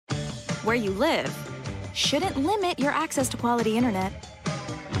where you live, shouldn't limit your access to quality internet.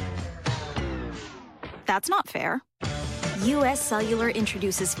 That's not fair. U.S. Cellular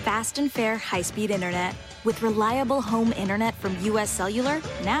introduces fast and fair high-speed internet. With reliable home internet from U.S. Cellular,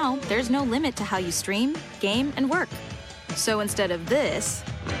 now there's no limit to how you stream, game, and work. So instead of this,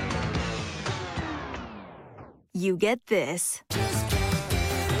 you get this.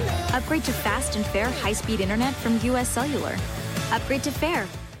 Upgrade to fast and fair high-speed internet from U.S. Cellular. Upgrade to fair.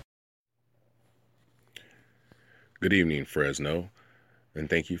 Good evening, Fresno, and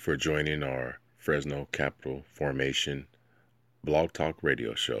thank you for joining our Fresno Capital Formation Blog Talk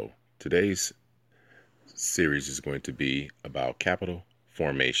radio show. Today's series is going to be about capital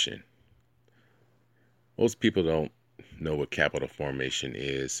formation. Most people don't know what capital formation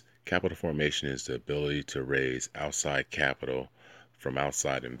is. Capital formation is the ability to raise outside capital from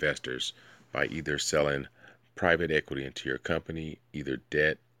outside investors by either selling private equity into your company, either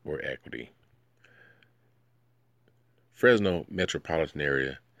debt or equity. Fresno metropolitan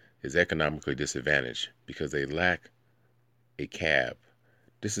area is economically disadvantaged because they lack a cab.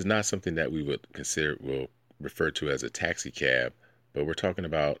 This is not something that we will refer to as a taxi cab, but we're talking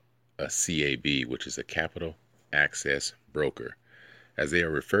about a CAB, which is a capital access broker, as they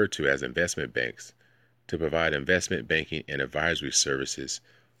are referred to as investment banks, to provide investment banking and advisory services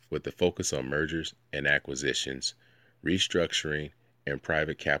with the focus on mergers and acquisitions, restructuring, and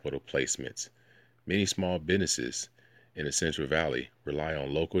private capital placements. Many small businesses in the Central Valley rely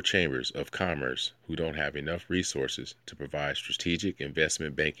on local chambers of commerce who don't have enough resources to provide strategic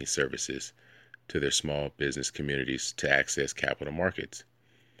investment banking services to their small business communities to access capital markets.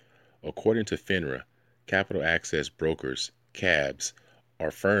 According to FINRA, capital access brokers, CABs,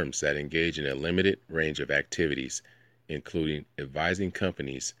 are firms that engage in a limited range of activities, including advising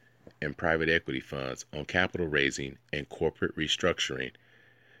companies and private equity funds on capital raising and corporate restructuring,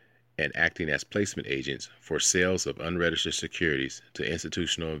 and acting as placement agents for sales of unregistered securities to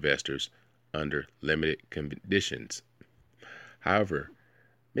institutional investors under limited conditions. However,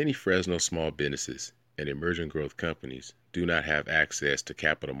 many Fresno small businesses and emerging growth companies do not have access to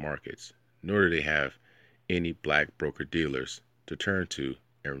capital markets, nor do they have any black broker-dealers to turn to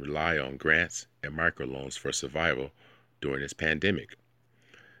and rely on grants and microloans for survival during this pandemic.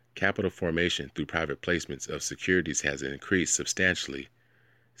 Capital formation through private placements of securities has increased substantially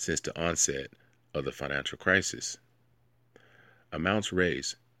since the onset of the financial crisis. Amounts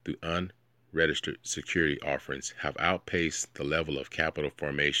raised through unregistered security offerings have outpaced the level of capital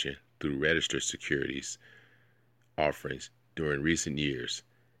formation through registered securities offerings during recent years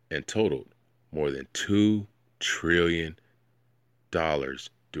and totaled more than $2 trillion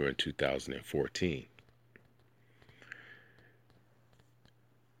during 2014.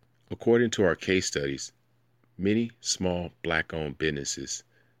 According to our case studies, many small black-owned businesses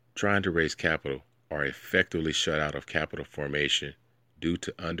trying to raise capital are effectively shut out of capital formation due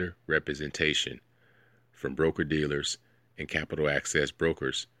to underrepresentation from broker-dealers and capital access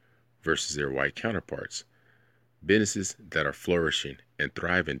brokers versus their white counterparts. Businesses that are flourishing and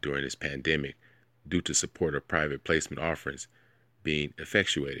thriving during this pandemic due to support of private placement offerings being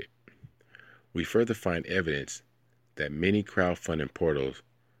effectuated. We further find evidence that many crowdfunding portals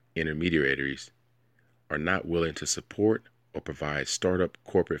intermediaries are not willing to support or provide startup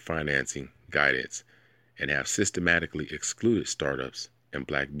corporate financing guidance and have systematically excluded startups and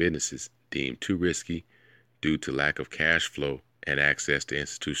black businesses deemed too risky due to lack of cash flow and access to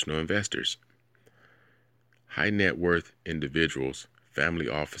institutional investors. High net worth individuals, family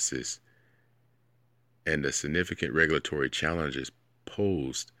offices, and the significant regulatory challenges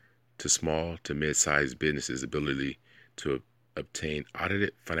posed to small to mid-sized businesses' ability to obtain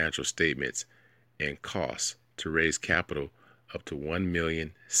audited financial statements and costs to raise capital up to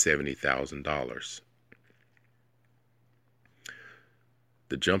 $1,070,000.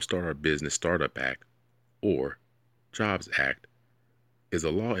 The Jumpstart Our Business Startup Act, or Jobs Act, is a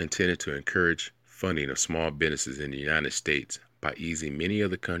law intended to encourage funding of small businesses in the United States by easing many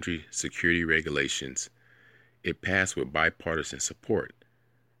of the country's security regulations. It passed with bipartisan support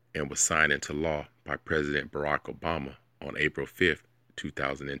and was signed into law by President Barack Obama on April 5,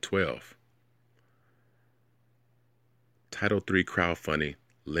 2012. Title III crowdfunding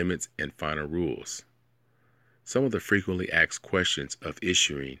limits and final rules. Some of the frequently asked questions of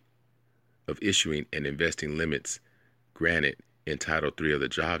issuing and investing limits granted in Title III of the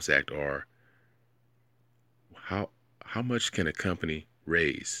Jobs Act are: how much can a company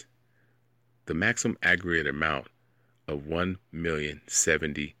raise? The maximum aggregate amount of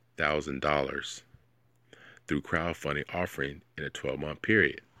 $1,070,000 through crowdfunding offering in a 12-month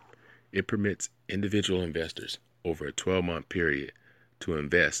period. It permits individual investors over a 12-month period to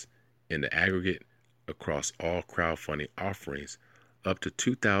invest in the aggregate across all crowdfunding offerings up to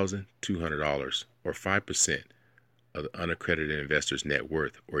 $2,200 or 5% of the unaccredited investor's net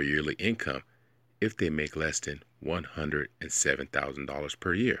worth or yearly income if they make less than $107,000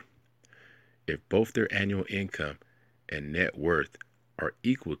 per year. If both their annual income and net worth are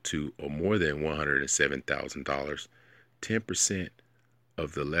equal to or more than $107,000, 10%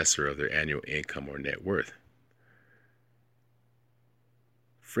 of the lesser of their annual income or net worth.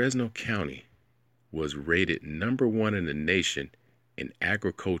 Fresno County was rated number 1 in the nation in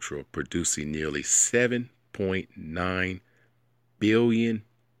agricultural, producing nearly $7.9 billion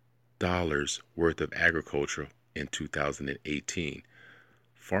worth of agriculture in 2018.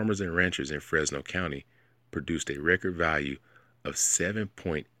 Farmers and ranchers in Fresno County produced a record value of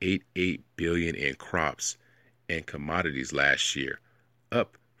 $7.88 billion in crops and commodities last year,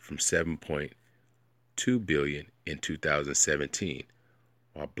 up from $7.2 billion in 2017,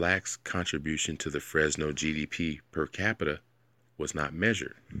 while blacks' contribution to the Fresno GDP per capita was not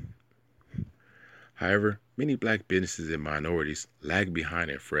measured. However, many black businesses and minorities lag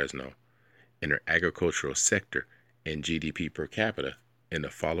behind in Fresno in their agricultural sector and GDP per capita in the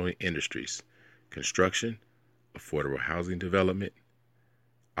following industries: construction, affordable housing development,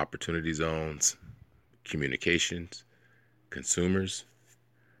 opportunity zones, communications, consumers,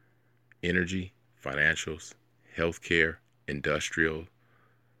 energy, financials, healthcare, industrial,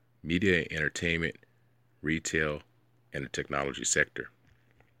 media and entertainment, retail, and the technology sector.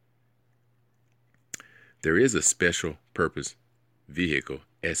 There is a special purpose vehicle,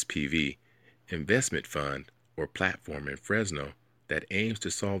 SPV, investment fund or platform in Fresno that aims to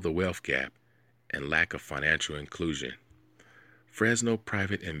solve the wealth gap and lack of financial inclusion. Fresno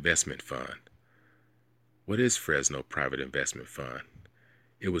Private Investment Fund. What is Fresno Private Investment Fund?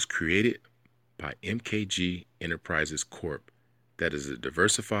 It was created by MKG Enterprises Corp. That is a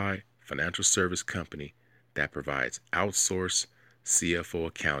diversified financial service company that provides outsourced CFO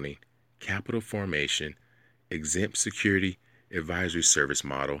accounting, capital formation, exempt security advisory service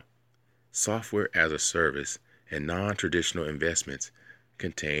model, software as a service, and non-traditional investments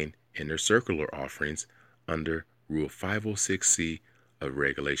contained in their circular offerings under Rule 506C of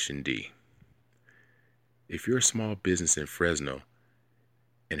Regulation D. If you're a small business in Fresno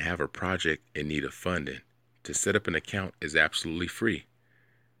and have a project in need of funding, to set up an account is absolutely free.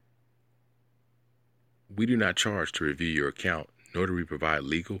 We do not charge to review your account, nor do we provide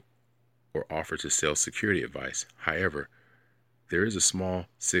legal or offer to sell security advice. However, there is a small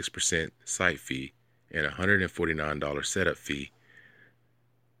 6% site fee and a $149 setup fee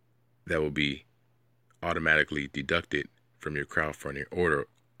that will be automatically deducted from your crowdfunding order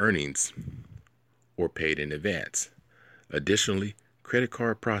earnings or paid in advance. Additionally, credit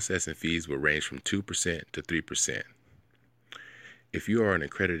card processing fees will range from 2% to 3%. If you are an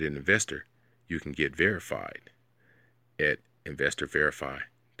accredited investor, you can get verified at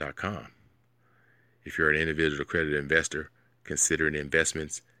investorverify.com. If you're an individual accredited investor considering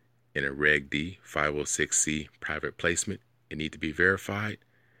investments in a Reg D 506C private placement and need to be verified,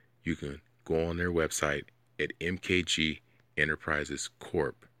 you can go on their website at MKG Enterprises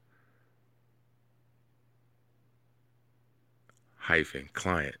Corp.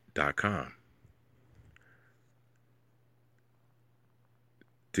 -client.com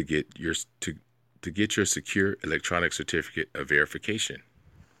to get your secure electronic certificate of verification.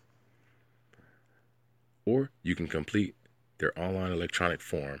 Or you can complete their online electronic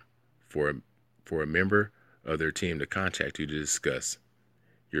form for a member of their team to contact you to discuss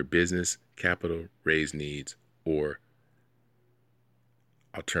your business capital raise needs or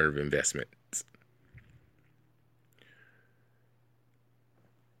alternative investments.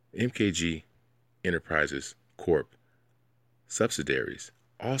 MKG Enterprises Corp. subsidiaries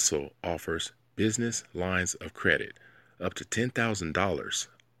also offers business lines of credit up to $10,000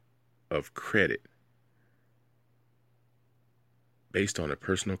 of credit based on a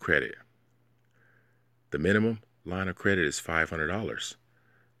personal credit. The minimum line of credit is $500.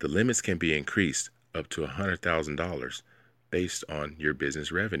 The limits can be increased up to $100,000 based on your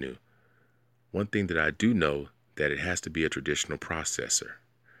business revenue. One thing that I do know that it has to be a traditional processor.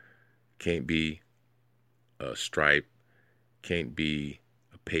 Can't be a Stripe, can't be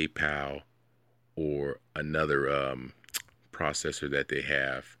a PayPal or another processor that they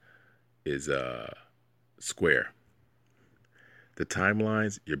have is Square. The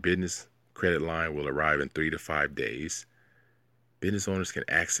timelines, your business credit line will arrive in 3 to 5 days. Business owners can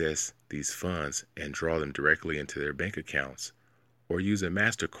access these funds and draw them directly into their bank accounts or use a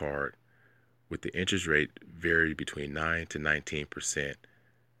MasterCard with the interest rate vary between 9 to 19%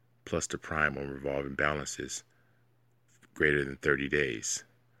 plus the prime on revolving balances greater than 30 days.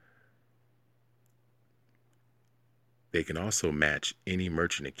 They can also match any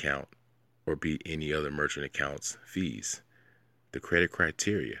merchant account or beat any other merchant account's fees. The credit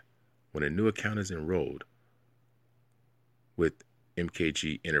criteria: when a new account is enrolled with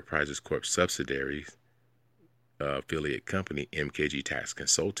MKG Enterprises Corp. subsidiaries, affiliate company MKG Tax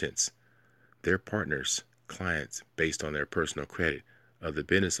Consultants, their partners, clients based on their personal credit of the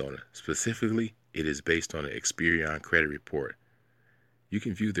business owner. Specifically, it is based on an Experian credit report. You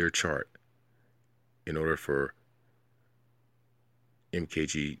can view their chart. In order for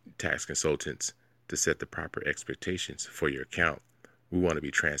MKG Tax Consultants to set the proper expectations for your account, we want to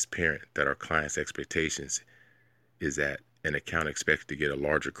be transparent that our clients' expectations is that an account expected to get a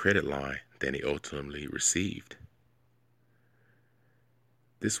larger credit line than he ultimately received.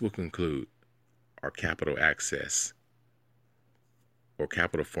 This will conclude our capital access or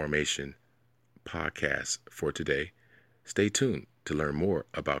capital formation podcast for today. Stay tuned to learn more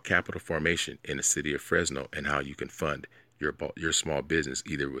about capital formation in the city of Fresno and how you can fund your small business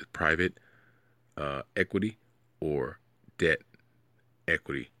either with private equity or debt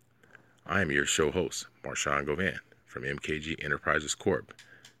equity. I am your show host, Marshawn Govan from MKG Enterprises Corp.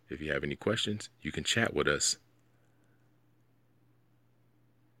 If you have any questions, you can chat with us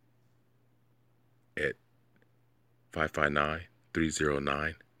at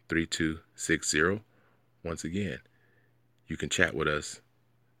 559-309-3260. Once again, you can chat with us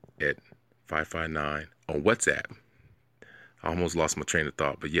at 559 on WhatsApp. I almost lost my train of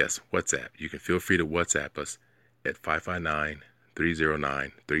thought, but yes, WhatsApp. You can feel free to WhatsApp us at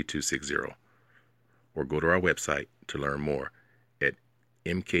 559-309-3260 or go to our website to learn more at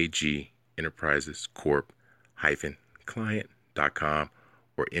mkgenterprisescorp-client.com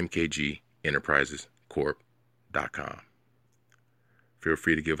or mkgenterprisescorp.com. Feel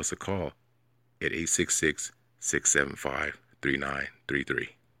free to give us a call at 866-675-3933.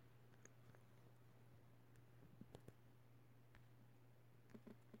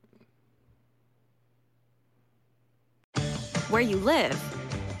 Where you live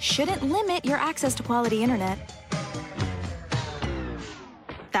shouldn't limit your access to quality internet.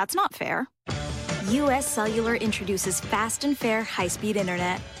 That's not fair. US Cellular introduces fast and fair high-speed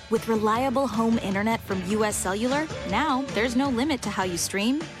internet. With reliable home internet from US Cellular, now there's no limit to how you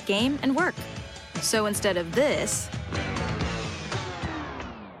stream, game, and work. So instead of this,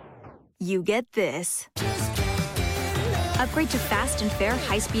 you get this. Upgrade to fast and fair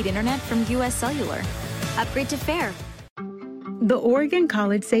high-speed internet from US Cellular. Upgrade to fair. The Oregon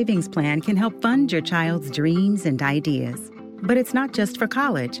College Savings Plan can help fund your child's dreams and ideas. But it's not just for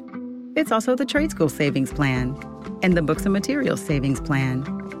college. It's also the Trade School Savings Plan and the Books and Materials Savings Plan,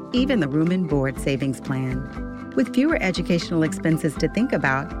 even the Room and Board Savings Plan. With fewer educational expenses to think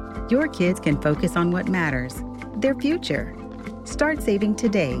about, your kids can focus on what matters, their future. Start saving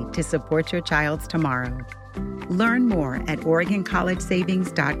today to support your child's tomorrow. Learn more at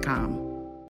OregonCollegeSavings.com.